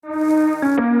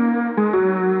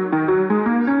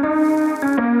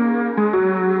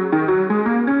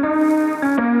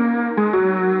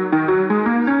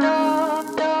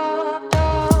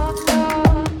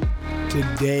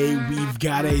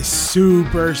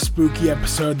super spooky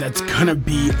episode that's gonna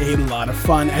be a lot of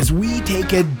fun as we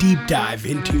take a deep dive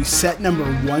into set number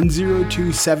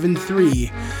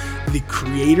 10273, the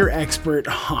Creator Expert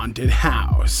Haunted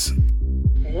House.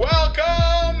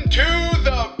 Welcome to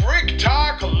the Brick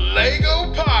Talk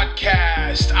Lego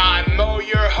Podcast. I'm Mo,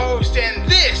 your host, and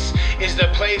this is the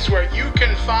place where you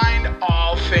can find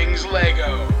all things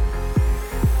Lego.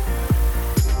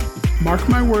 Mark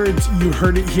my words, you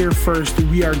heard it here first.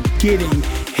 We are getting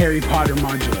Harry Potter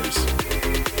modulars.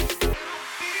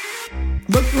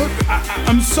 Look,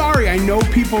 I'm sorry. I know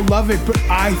people love it, but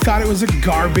I thought it was a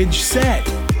garbage set.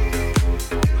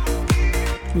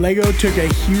 Lego took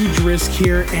a huge risk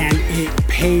here, and it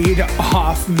paid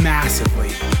off massively.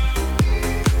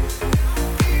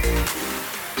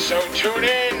 So tune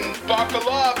in, buckle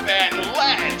up, and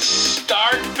let's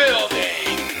start building.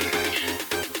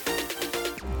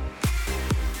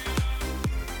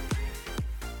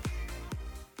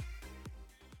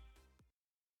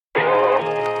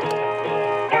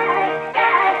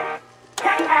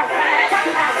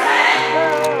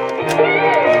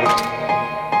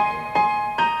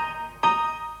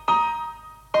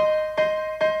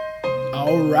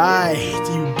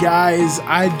 Guys,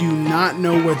 I do not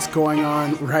know what's going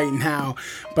on right now,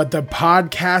 but the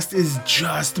podcast is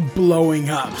just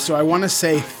blowing up. So I want to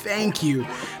say thank you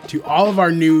to all of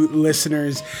our new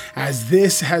listeners, as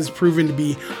this has proven to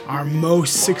be our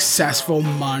most successful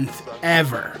month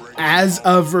ever. As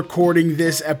of recording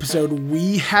this episode,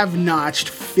 we have notched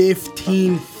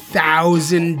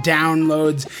 15,000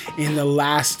 downloads in the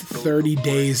last 30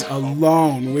 days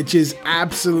alone, which is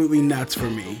absolutely nuts for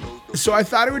me. So I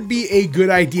thought it would be a good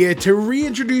idea to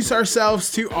reintroduce ourselves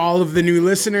to all of the new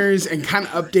listeners and kind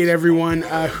of update everyone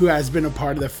who has been a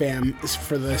part of the fam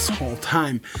for this whole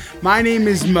time. My name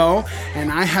is Mo, and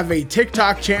I have a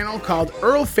TikTok channel called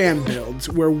Earl Fam Builds,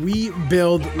 where we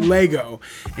build Lego.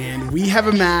 And we have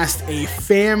amassed a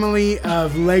family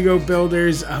of Lego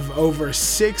builders of over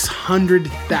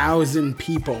 600,000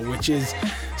 people, which is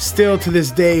still to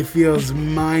this day feels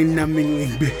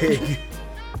mind-numbingly big.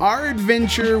 Our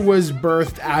adventure was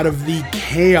birthed out of the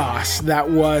chaos that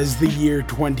was the year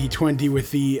 2020 with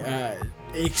the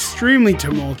extremely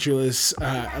tumultuous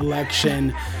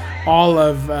election, all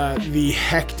of the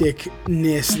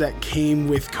hecticness that came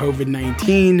with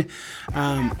COVID-19.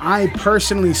 I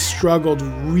personally struggled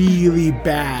really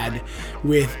bad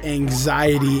with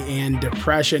anxiety and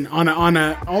depression on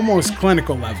a almost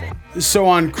clinical level. So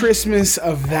on Christmas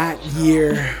of that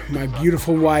year, my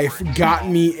beautiful wife got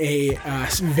me a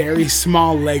very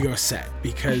small Lego set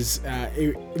because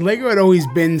Lego had always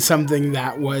been something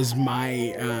that was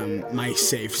my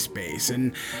safe space,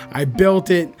 and I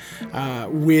built it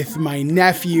with my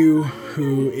nephew,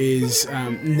 who is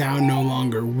now no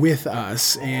longer with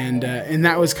us, and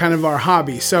that was kind of our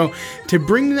hobby. So to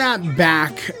bring that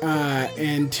back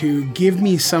and to give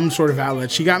me some sort of outlet,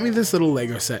 she got me this little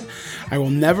Lego set. I will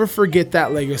never forget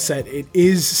that Lego set. It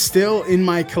is still in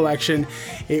my collection.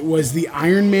 It was the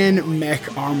Iron Man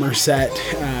mech armor set,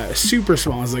 super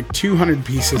small. It was like 200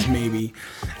 pieces maybe.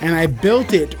 And I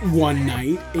built it one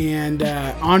night and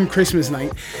on Christmas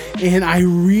night, and I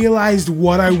realized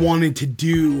what I wanted to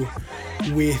do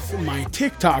with my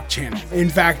TikTok channel. In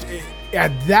fact,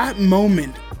 at that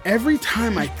moment, every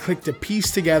time I clicked a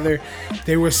piece together,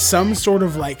 there was some sort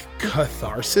of like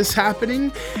catharsis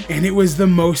happening, and it was the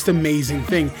most amazing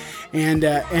thing. And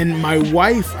my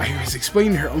wife, I was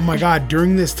explaining to her, oh my God,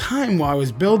 during this time while I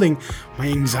was building, my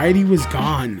anxiety was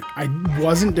gone. I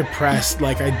wasn't depressed.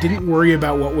 Like, I didn't worry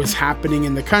about what was happening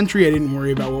in the country. I didn't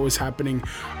worry about what was happening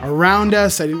around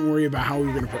us. I didn't worry about how we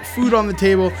were going to put food on the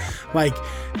table. Like,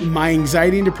 my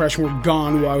anxiety and depression were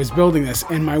gone while I was building this.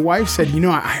 And my wife said, you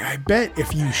know, I bet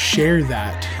if you share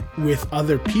that with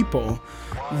other people,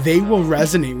 they will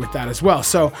resonate with that as well.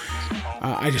 So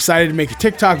I decided to make a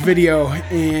TikTok video,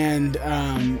 and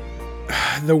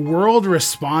the world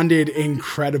responded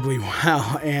incredibly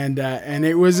well, and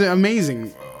it was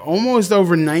amazing. Almost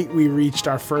overnight, we reached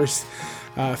our first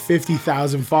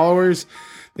 50,000 followers.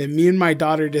 Then me and my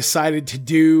daughter decided to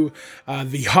do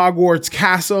the Hogwarts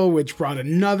Castle, which brought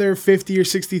another 50 or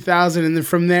 60,000. And then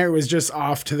from there, it was just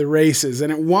off to the races.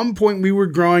 And at one point, we were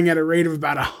growing at a rate of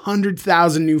about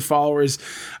 100,000 new followers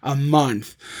a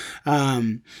month.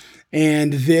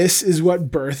 And this is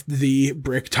what birthed the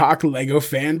Brick Talk Lego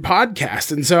Fan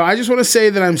Podcast. And so I just want to say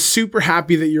that I'm super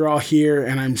happy that you're all here,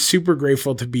 and I'm super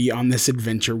grateful to be on this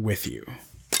adventure with you.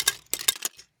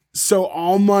 So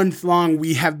all month long,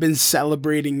 we have been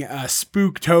celebrating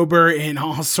Spooktober in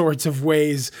all sorts of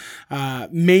ways.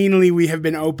 Mainly, we have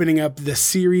been opening up the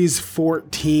Series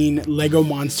 14 Lego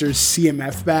Monsters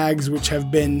CMF bags, which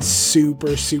have been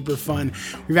super, super fun.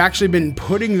 We've actually been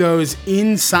putting those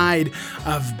inside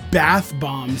of bath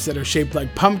bombs that are shaped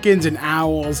like pumpkins and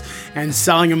owls and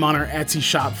selling them on our Etsy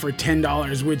shop for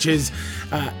 $10, which is,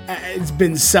 it's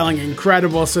been selling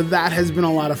incredible. So that has been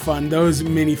a lot of fun. Those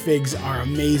minifigs are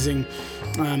amazing.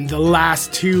 The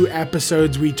last 2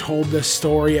 episodes, we told the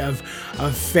story of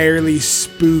fairly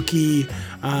spooky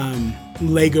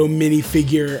Lego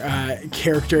minifigure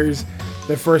characters.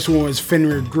 The first one was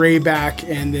Fenrir Greyback,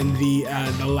 and then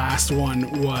the last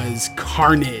one was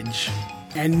Carnage.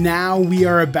 And now we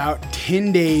are about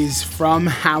 10 days from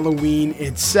Halloween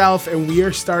itself, and we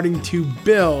are starting to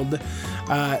build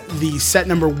the set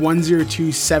number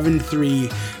 10273,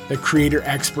 the Creator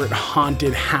Expert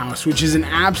Haunted House, which is an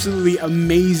absolutely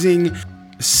amazing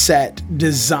set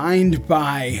designed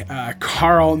by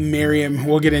Carl Merriam.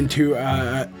 We'll get into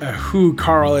who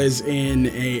Carl is in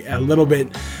a little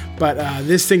bit. But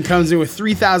this thing comes in with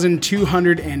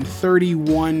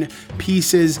 3,231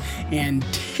 pieces and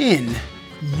 10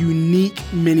 unique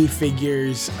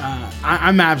minifigures.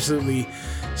 I'm absolutely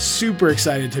super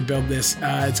excited to build this.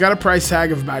 It's got a price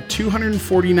tag of about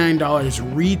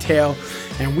 $249 retail,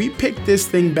 and we picked this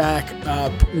thing back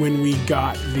up when we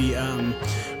got the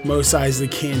Mos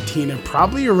Eisley Cantina,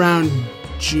 probably around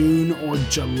June or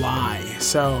July.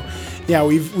 So yeah,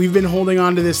 we've been holding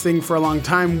on to this thing for a long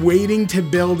time, waiting to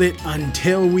build it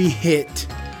until we hit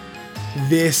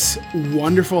this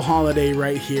wonderful holiday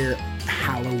right here,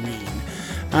 Halloween.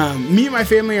 Me and my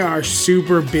family are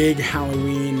super big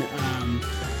Halloween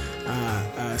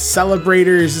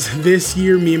celebrators. This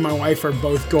year, me and my wife are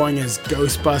both going as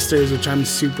Ghostbusters, which I'm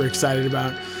super excited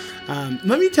about.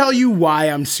 Let me tell you why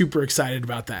I'm super excited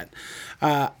about that.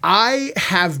 I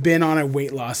have been on a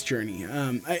weight loss journey.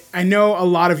 I know a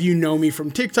lot of you know me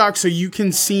from TikTok, so you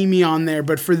can see me on there.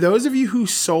 But for those of you who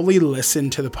solely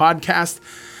listen to the podcast,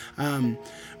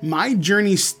 my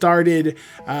journey started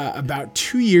about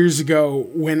 2 years ago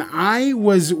when I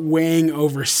was weighing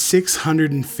over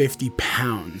 650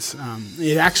 pounds.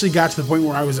 It actually got to the point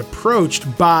where I was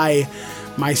approached by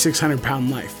my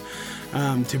 600-pound life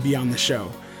to be on the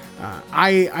show.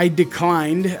 I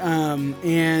declined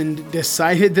and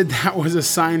decided that was a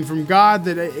sign from God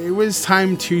that it was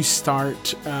time to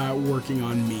start working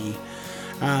on me.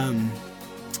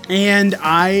 And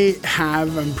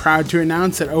I'm proud to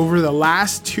announce that over the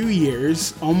last 2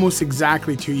 years, almost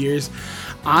exactly 2 years,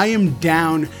 I am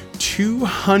down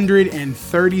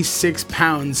 236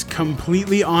 pounds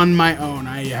completely on my own.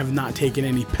 I have not taken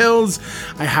any pills.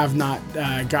 I have not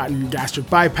gotten gastric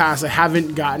bypass. I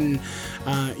haven't gotten,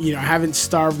 I haven't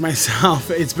starved myself.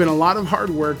 It's been a lot of hard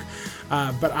work,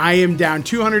 but I am down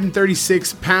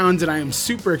 236 pounds and I am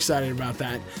super excited about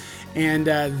that. And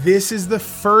this is the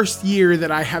first year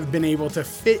that I have been able to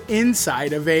fit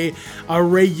inside of a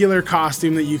regular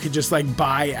costume that you could just like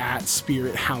buy at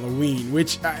Spirit Halloween,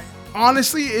 which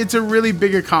honestly, it's a really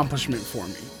big accomplishment for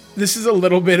me. This is a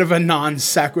little bit of a non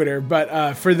sequitur,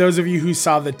 but for those of you who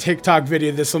saw the TikTok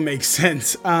video, this will make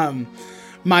sense.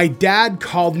 My dad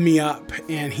called me up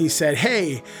and he said,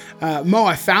 "Hey, Mo,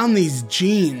 I found these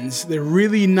jeans. They're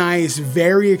really nice,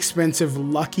 very expensive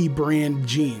Lucky Brand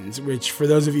jeans," which for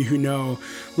those of you who know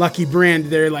Lucky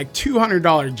Brand, they're like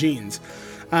 $200 jeans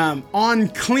on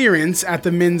clearance at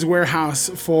the Men's Warehouse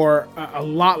for a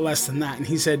lot less than that. And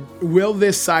he said, "Will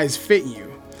this size fit you?"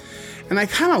 And I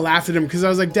kind of laughed at him because I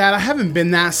was like, "Dad, I haven't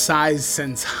been that size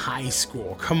since high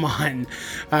school. Come on.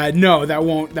 No, that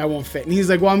won't fit." And he's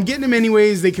like, "Well, I'm getting them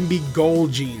anyways. They can be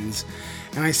gold jeans."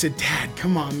 And I said, "Dad,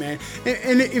 come on, man."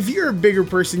 And if you're a bigger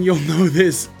person, you'll know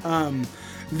this.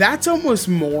 That's almost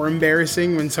more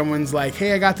embarrassing when someone's like,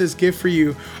 "Hey, I got this gift for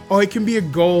you." Oh, it can be a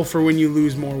goal for when you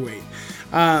lose more weight.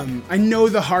 I know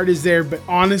the heart is there, but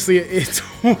honestly, it's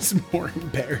almost more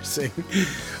embarrassing.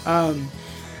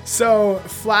 So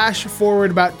flash forward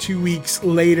about 2 weeks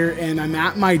later, and I'm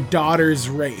at my daughter's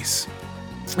race.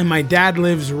 And my dad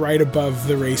lives right above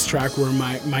the racetrack where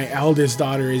my eldest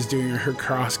daughter is doing her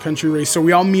cross country race. So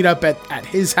we all meet up at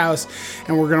his house,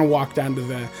 and we're going to walk down to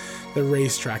the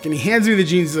racetrack. And he hands me the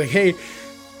jeans. He's like, "Hey,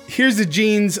 here's the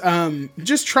jeans.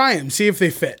 Just try them, see if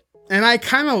they fit." And I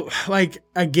kind of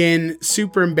again,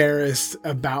 super embarrassed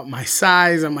about my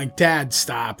size. I'm like, "Dad,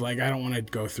 stop. I don't want to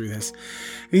go through this."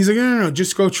 And he's like, No,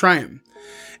 just go try them.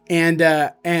 And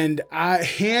I,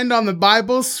 hand on the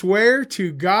Bible, swear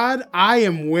to God, I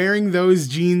am wearing those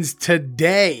jeans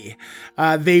today.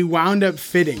 They wound up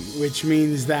fitting, which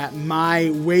means that my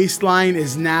waistline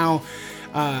is now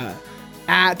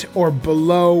at or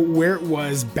below where it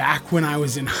was back when I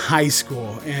was in high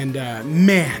school. And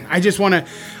man,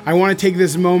 I want to take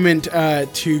this moment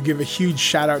to give a huge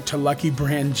shout out to Lucky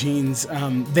Brand Jeans.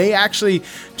 They actually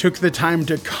took the time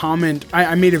to comment.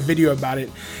 I made a video about it,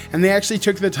 and they actually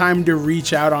took the time to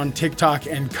reach out on TikTok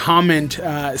and comment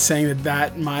saying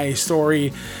that my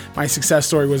success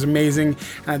story was amazing.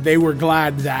 They were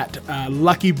glad that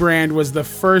Lucky Brand was the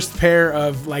first pair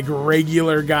of like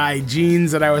regular guy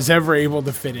jeans that I was ever able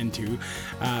to fit into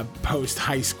post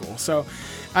high school. So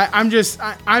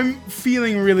I'm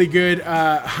feeling really good.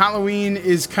 Halloween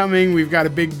is coming. We've got a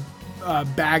big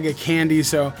bag of candy,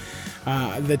 so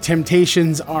the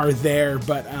temptations are there.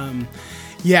 But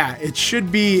yeah, it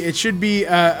should be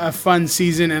a fun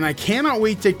season, and I cannot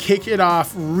wait to kick it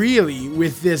off really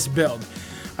with this build.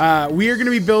 We are going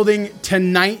to be building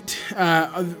tonight.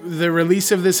 The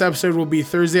release of this episode will be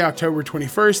Thursday, October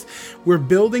 21st. We're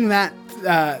building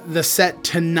the set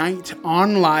tonight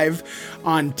on live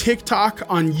on TikTok,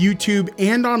 on YouTube,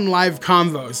 and on Live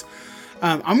Convos.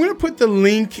 I'm going to put the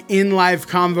link in Live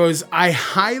Convos. I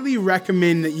highly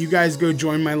recommend that you guys go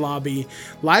join my lobby.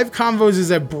 Live Convos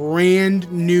is a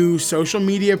brand new social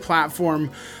media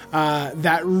platform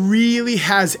that really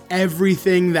has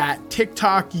everything that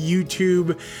TikTok,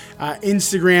 YouTube,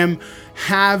 Instagram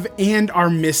have and are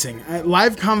missing.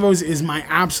 Live Convos is my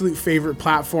absolute favorite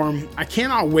platform. I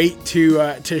cannot wait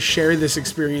to share this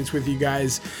experience with you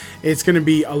guys. It's going to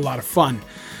be a lot of fun.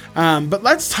 But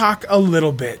let's talk a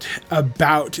little bit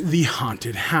about the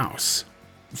haunted house.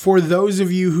 For those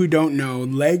of you who don't know,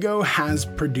 LEGO has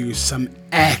produced some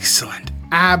excellent,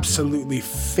 absolutely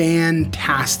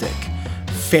fantastic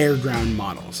fairground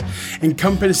models,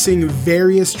 encompassing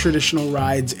various traditional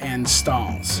rides and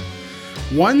stalls.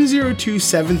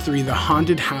 10273 The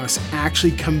Haunted House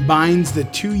actually combines the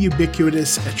two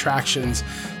ubiquitous attractions,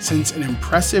 since an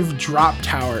impressive drop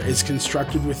tower is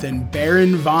constructed within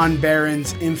Baron von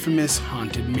Baron's infamous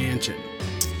haunted mansion.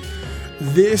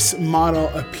 This model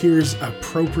appears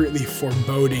appropriately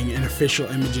foreboding in official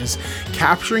images,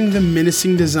 capturing the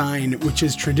menacing design which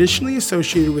is traditionally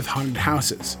associated with haunted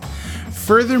houses.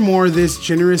 Furthermore, this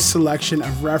generous selection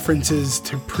of references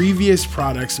to previous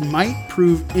products might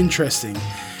prove interesting,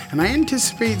 and I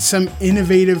anticipate some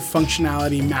innovative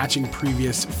functionality matching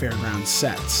previous fairground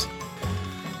sets.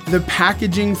 The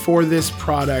packaging for this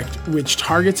product, which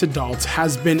targets adults,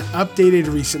 has been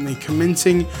updated recently,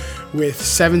 commencing with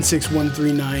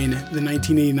 76139, the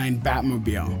 1989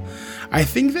 Batmobile. I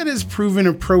think that has proven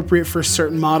appropriate for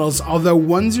certain models, although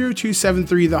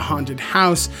 10273 The Haunted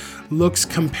House looks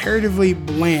comparatively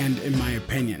bland in my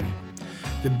opinion.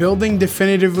 The building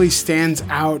definitively stands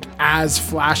out, as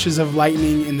flashes of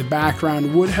lightning in the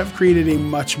background would have created a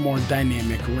much more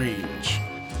dynamic range.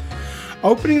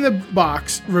 Opening the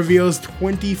box reveals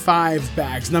 25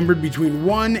 bags numbered between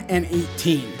 1 and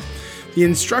 18. The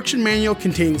instruction manual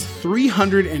contains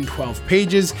 312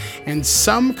 pages and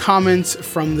some comments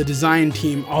from the design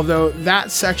team, although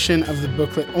that section of the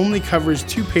booklet only covers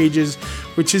 2 pages,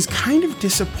 which is kind of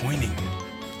disappointing.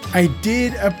 I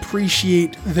did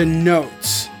appreciate the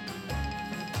notes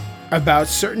about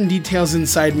certain details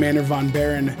inside Manor von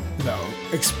Baron, though,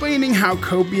 explaining how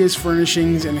copious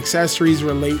furnishings and accessories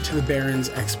relate to the Baron's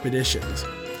expeditions.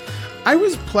 I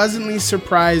was pleasantly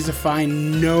surprised to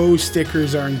find no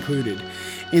stickers are included.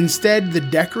 Instead, the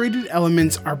decorated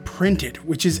elements are printed,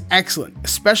 which is excellent,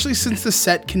 especially since the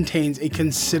set contains a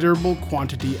considerable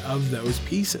quantity of those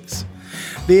pieces.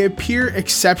 They appear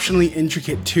exceptionally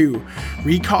intricate too,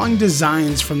 recalling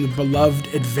designs from the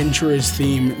beloved Adventurers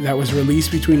theme that was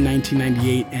released between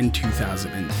 1998 and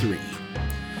 2003.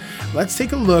 Let's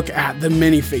take a look at the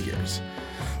minifigures.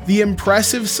 The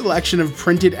impressive selection of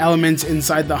printed elements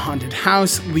inside the haunted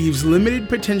house leaves limited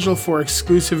potential for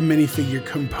exclusive minifigure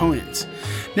components.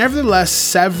 Nevertheless,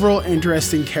 several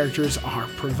interesting characters are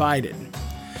provided.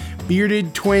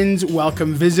 Bearded twins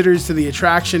welcome visitors to the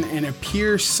attraction and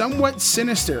appear somewhat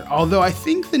sinister, although I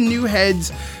think the new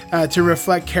heads to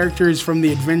reflect characters from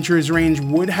the Adventurers range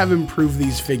would have improved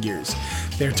these figures.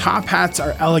 Their top hats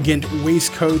are elegant,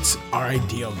 waistcoats are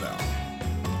ideal though.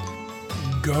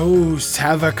 Ghosts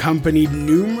have accompanied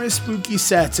numerous spooky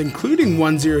sets, including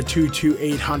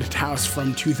 10228 Haunted House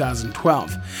from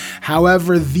 2012.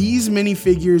 However, these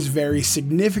minifigures vary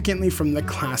significantly from the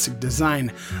classic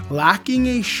design, lacking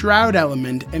a shroud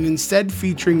element and instead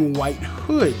featuring white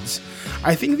hoods.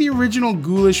 I think the original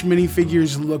Ghoulish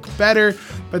minifigures look better,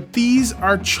 but these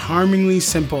are charmingly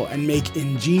simple and make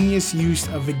ingenious use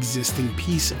of existing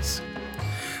pieces.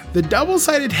 The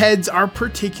double-sided heads are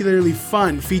particularly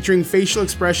fun, featuring facial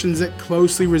expressions that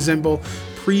closely resemble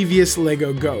previous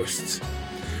LEGO Ghosts.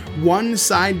 One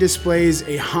side displays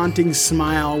a haunting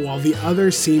smile while the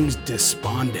other seems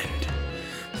despondent.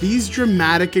 These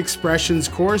dramatic expressions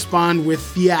correspond with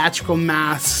theatrical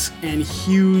masks, and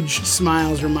huge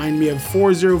smiles remind me of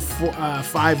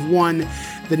 4051,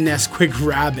 the Nesquik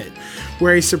Rabbit,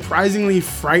 where a surprisingly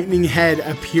frightening head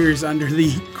appears under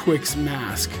the Quicks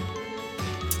mask.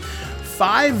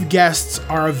 5 guests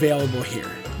are available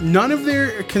here. None of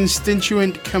their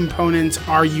constituent components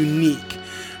are unique,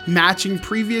 matching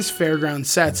previous Fairground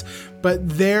sets, but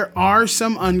there are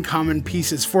some uncommon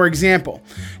pieces. For example,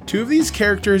 2 of these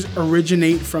characters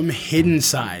originate from Hidden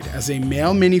Side, as a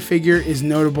male minifigure is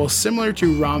notable, similar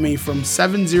to Rami from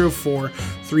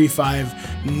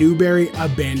 70435 Newberry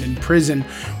Abandoned Prison,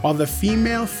 while the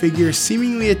female figure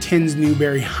seemingly attends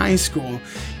Newberry High School,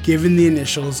 given the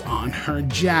initials on her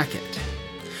jacket.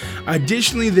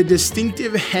 Additionally, the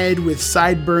distinctive head with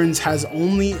sideburns has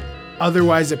only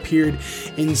otherwise appeared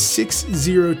in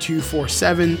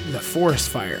 60247, The Forest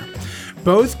Fire.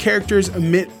 Both characters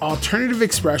emit alternative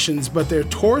expressions, but their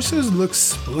torsos look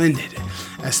splendid,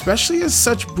 especially as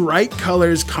such bright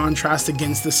colors contrast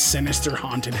against the sinister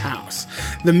haunted house.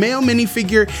 The male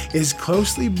minifigure is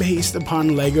closely based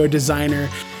upon LEGO designer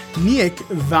Nick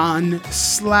van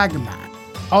Slagmat,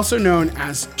 also known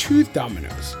as Tooth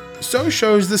Dominoes. So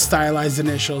shows the stylized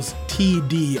initials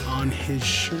TD on his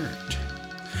shirt.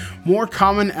 More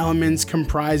common elements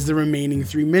comprise the remaining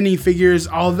 3 minifigures,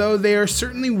 although they are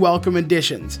certainly welcome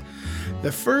additions.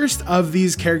 The first of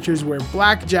these characters wear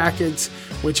black jackets,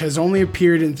 which has only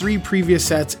appeared in 3 previous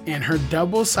sets, and her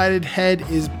double-sided head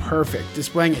is perfect,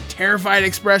 displaying a terrified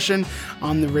expression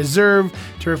on the reserve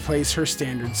to replace her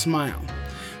standard smile.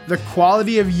 The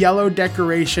quality of yellow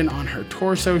decoration on her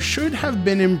torso should have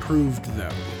been improved though.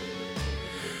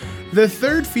 The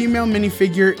third female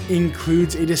minifigure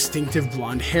includes a distinctive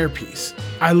blonde hairpiece.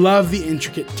 I love the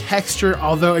intricate texture,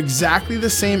 although exactly the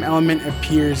same element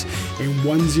appears in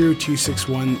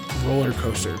 10261 Roller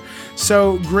Coaster,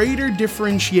 so greater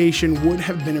differentiation would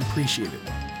have been appreciated.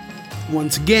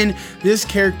 Once again, this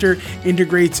character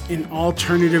integrates an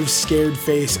alternative scared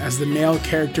face, as the male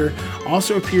character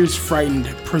also appears frightened,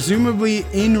 presumably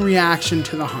in reaction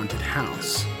to the haunted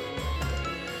house.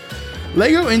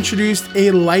 LEGO introduced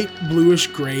a light bluish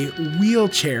gray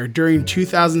wheelchair during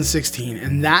 2016,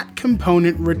 and that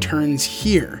component returns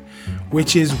here,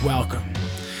 which is welcome,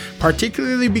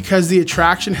 particularly because the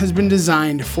attraction has been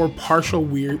designed for partial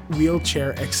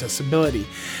wheelchair accessibility.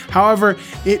 However,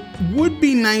 it would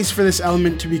be nice for this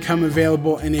element to become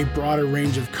available in a broader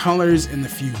range of colors in the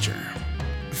future.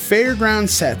 Fairground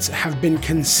sets have been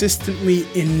consistently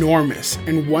enormous,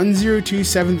 and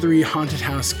 10273 Haunted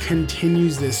House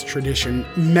continues this tradition,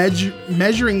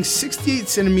 measuring 68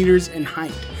 centimeters in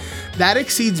height. That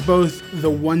exceeds both the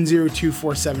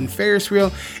 10247 Ferris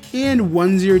wheel and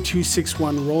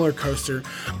 10261 roller coaster,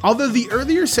 although the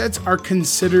earlier sets are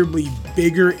considerably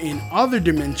bigger in other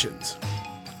dimensions.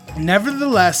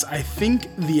 Nevertheless, I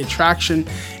think the attraction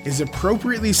is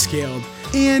appropriately scaled,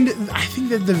 and I think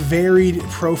that the varied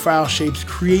profile shapes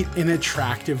create an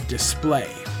attractive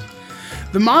display.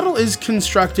 The model is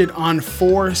constructed on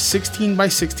 4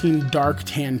 16x16 dark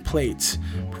tan plates,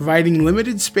 providing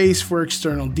limited space for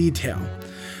external detail.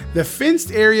 The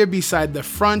fenced area beside the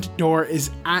front door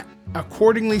is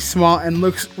accordingly small and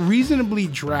looks reasonably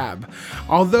drab,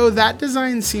 although that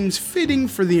design seems fitting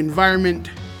for the environment.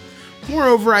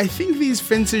 Moreover, I think these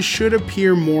fences should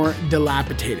appear more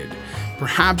dilapidated,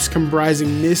 perhaps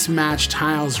comprising mismatched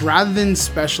tiles rather than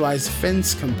specialized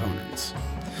fence components.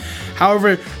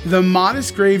 However, the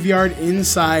modest graveyard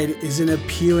inside is an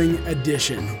appealing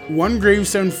addition. One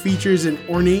gravestone features an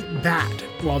ornate bat,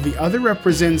 while the other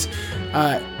represents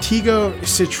Tigo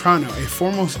Citrano, a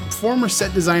former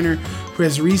set designer who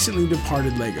has recently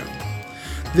departed LEGO.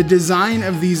 The design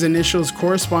of these initials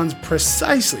corresponds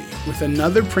precisely with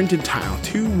another printed tile,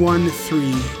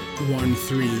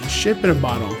 21313, Ship in a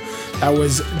Bottle, that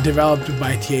was developed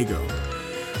by Tiago.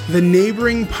 The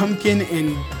neighboring pumpkin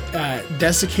and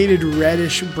desiccated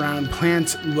reddish-brown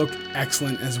plants look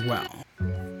excellent as well.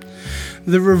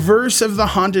 The reverse of the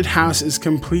haunted house is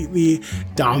completely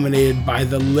dominated by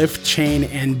the lift chain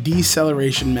and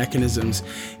deceleration mechanisms,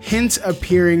 hints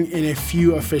appearing in a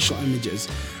few official images.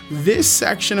 This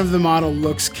section of the model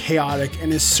looks chaotic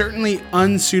and is certainly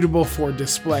unsuitable for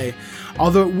display,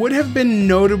 although it would have been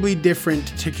notably different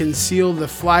to conceal the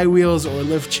flywheels or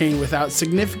lift chain without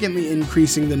significantly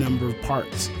increasing the number of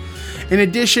parts. In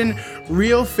addition,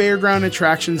 real fairground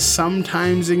attractions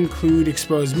sometimes include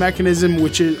exposed mechanisms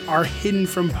which are hidden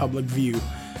from public view,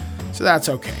 so that's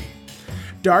okay.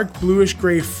 Dark bluish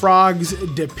gray frogs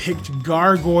depict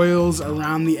gargoyles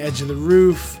around the edge of the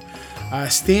roof.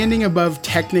 standing above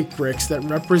Technic bricks that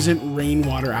represent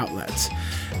rainwater outlets.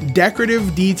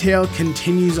 Decorative detail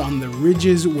continues on the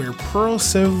ridges where pearl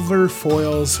silver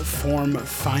foils form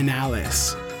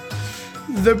finalis.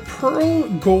 The pearl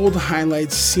gold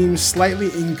highlights seem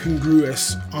slightly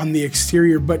incongruous on the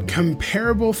exterior, but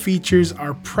comparable features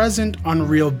are present on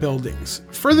real buildings.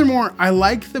 Furthermore, I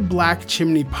like the black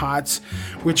chimney pots,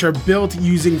 which are built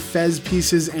using fez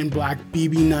pieces and black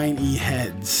BB9E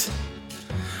heads.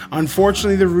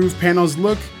 Unfortunately, the roof panels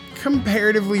look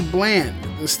comparatively bland.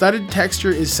 The studded texture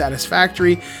is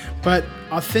satisfactory, but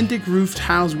authentic roof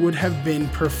tiles would have been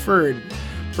preferred,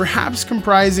 perhaps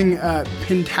comprising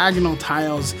pentagonal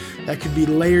tiles that could be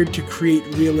layered to create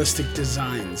realistic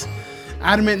designs.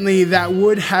 Adamantly, that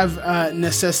would have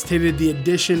necessitated the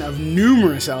addition of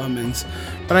numerous elements,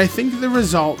 but I think the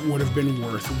result would have been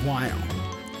worthwhile.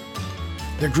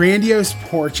 The grandiose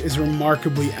porch is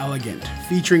remarkably elegant,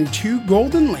 featuring 2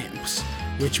 golden lamps,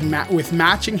 with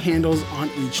matching handles on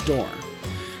each door.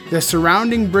 The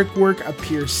surrounding brickwork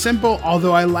appears simple,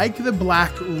 although I like the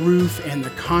black roof and the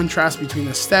contrast between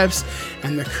the steps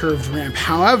and the curved ramp.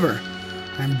 However,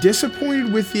 I'm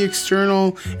disappointed with the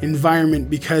external environment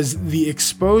because the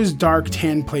exposed dark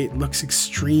tan plate looks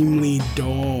extremely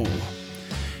dull.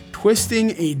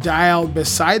 Twisting a dial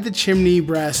beside the chimney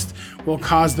breast will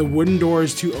cause the wooden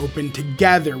doors to open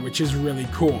together, which is really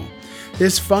cool.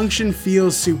 This function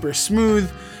feels super smooth,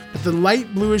 but the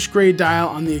light bluish gray dial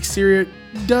on the exterior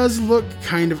does look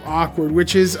kind of awkward,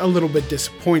 which is a little bit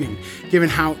disappointing, given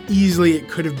how easily it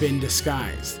could have been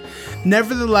disguised.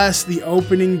 Nevertheless, the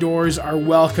opening doors are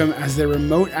welcome as their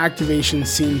remote activation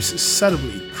seems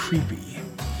subtly creepy.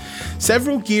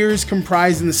 Several gears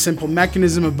comprised in the simple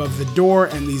mechanism above the door,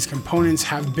 and these components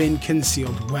have been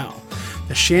concealed well.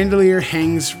 The chandelier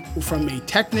hangs from a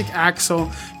Technic axle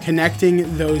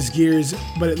connecting those gears,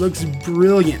 but it looks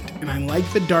brilliant, and I like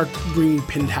the dark green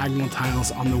pentagonal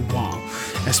tiles on the wall,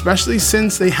 especially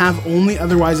since they have only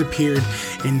otherwise appeared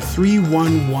in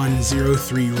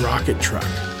 31103 Rocket Truck.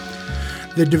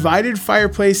 The divided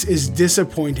fireplace is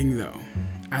disappointing though,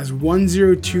 as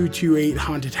 10228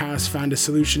 Haunted House found a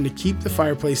solution to keep the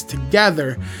fireplace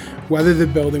together whether the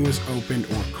building was opened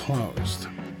or closed.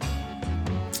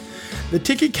 The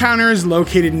ticket counter is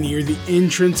located near the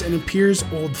entrance and appears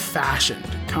old-fashioned,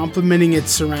 complementing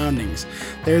its surroundings.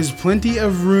 There's plenty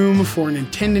of room for an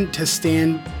attendant to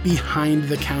stand behind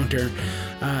the counter,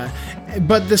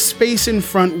 but the space in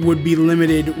front would be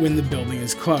limited when the building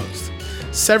is closed.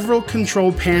 Several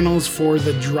control panels for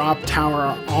the drop tower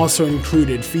are also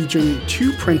included, featuring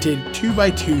 2 printed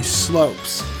 2x2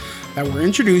 slopes that were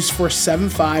introduced for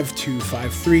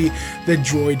 75253, the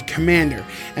Droid Commander,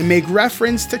 and make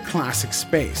reference to classic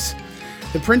space.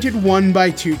 The printed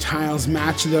 1x2 tiles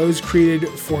match those created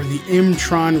for the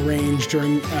M-Tron range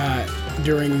during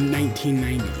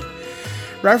 1990.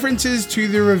 References to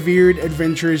the revered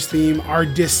adventurers theme are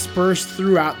dispersed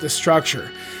throughout the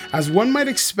structure, as one might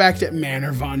expect at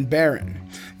Manor von Baron.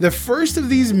 The first of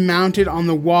these mounted on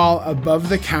the wall above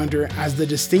the counter as the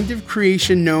distinctive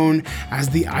creation known as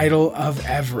the Idol of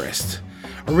Everest.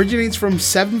 Originates from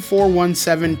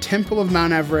 7417 Temple of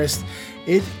Mount Everest.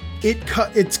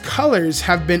 Its colors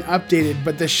have been updated,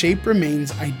 but the shape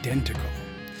remains identical.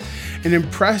 An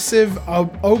impressive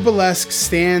obelisk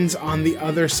stands on the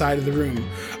other side of the room.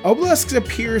 Obelisks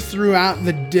appear throughout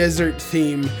the desert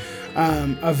theme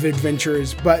of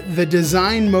adventurers, but the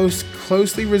design most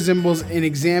closely resembles an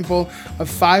example of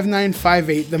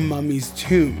 5958, the Mummy's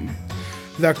Tomb.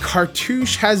 The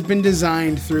cartouche has been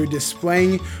designed through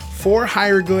displaying 4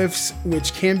 hieroglyphs,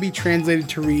 which can be translated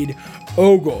to read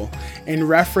Ogle, in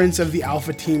reference of the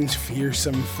Alpha Team's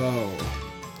fearsome foe.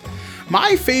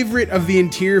 My favorite of the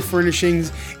interior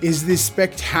furnishings is this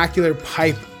spectacular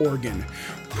pipe organ.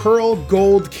 Pearl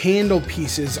gold candle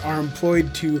pieces are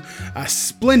employed to a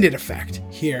splendid effect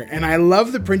here, and I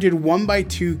love the printed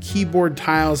 1x2 keyboard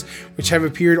tiles, which have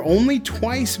appeared only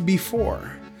twice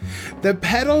before. The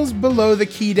pedals below the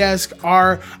key desk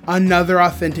are another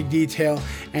authentic detail,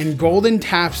 and golden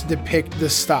taps depict the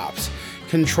stops,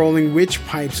 controlling which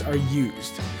pipes are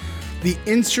used. The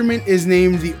instrument is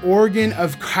named the Organ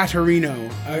of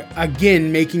Caterino,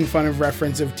 again making fun of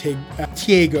reference of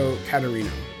Diego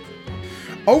Caterino.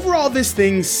 Overall, this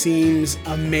thing seems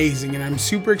amazing, and I'm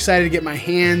super excited to get my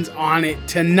hands on it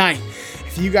tonight.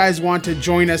 If you guys want to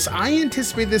join us, I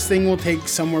anticipate this thing will take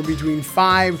somewhere between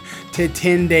 5 to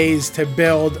 10 days to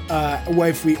build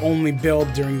if we only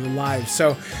build during the live.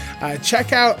 So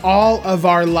check out all of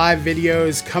our live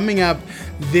videos coming up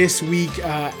this week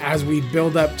as we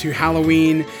build up to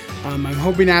Halloween. I'm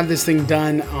hoping to have this thing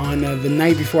done on the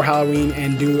night before Halloween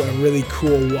and do a really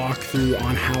cool walkthrough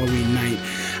on Halloween night.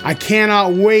 I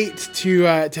cannot wait to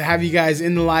have you guys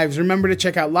in the lives. Remember to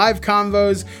check out live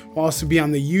convos. We'll also be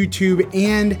on the YouTube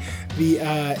and the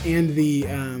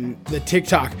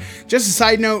TikTok. Just a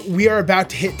side note, we are about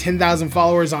to hit 10,000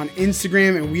 followers on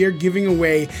Instagram, and we are giving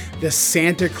away the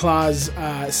Santa Claus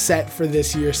set for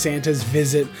this year, Santa's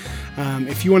Visit.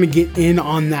 If you want to get in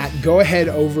on that, go ahead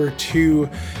over to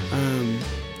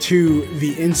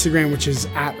the Instagram, which is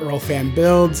at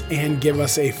EarlFanBuilds, and give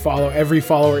us a follow. Every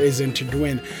follower is entered to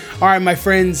win. All right, my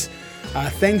friends,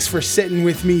 thanks for sitting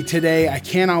with me today. I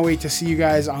cannot wait to see you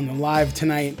guys on the live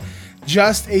tonight.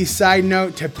 Just a side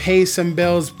note, to pay some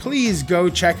bills, please go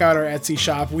check out our Etsy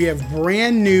shop. We have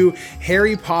brand new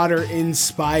Harry Potter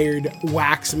inspired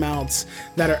wax melts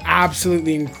that are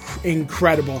absolutely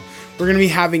incredible. We're going to be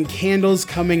having candles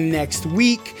coming next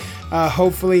week,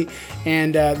 hopefully,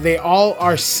 and they all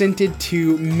are scented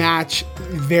to match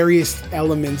various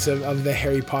elements of the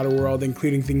Harry Potter world,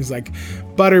 including things like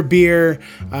butterbeer,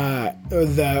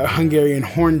 the Hungarian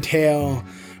horntail.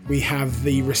 We have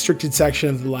the restricted section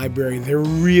of the library. They're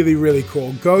really, really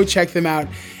cool. Go check them out.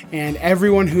 And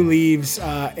everyone who leaves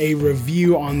a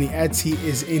review on the Etsy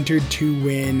is entered to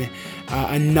win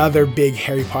another big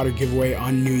Harry Potter giveaway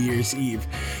on New Year's Eve.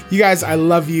 You guys, I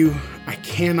love you. I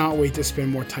cannot wait to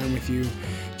spend more time with you.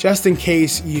 Just in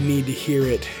case you need to hear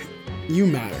it, you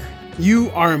matter. You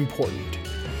are important.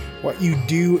 What you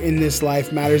do in this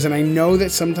life matters. And I know that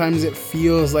sometimes it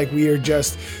feels like we are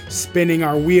just spinning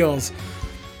our wheels.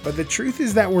 But the truth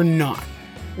is that we're not.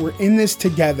 We're in this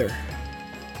together.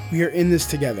 We are in this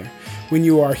together. When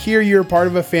you are here, you're part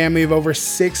of a family of over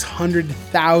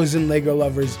 600,000 Lego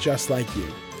lovers just like you.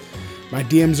 My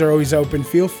DMs are always open.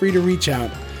 Feel free to reach out.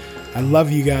 I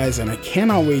love you guys, and I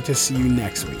cannot wait to see you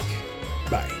next week.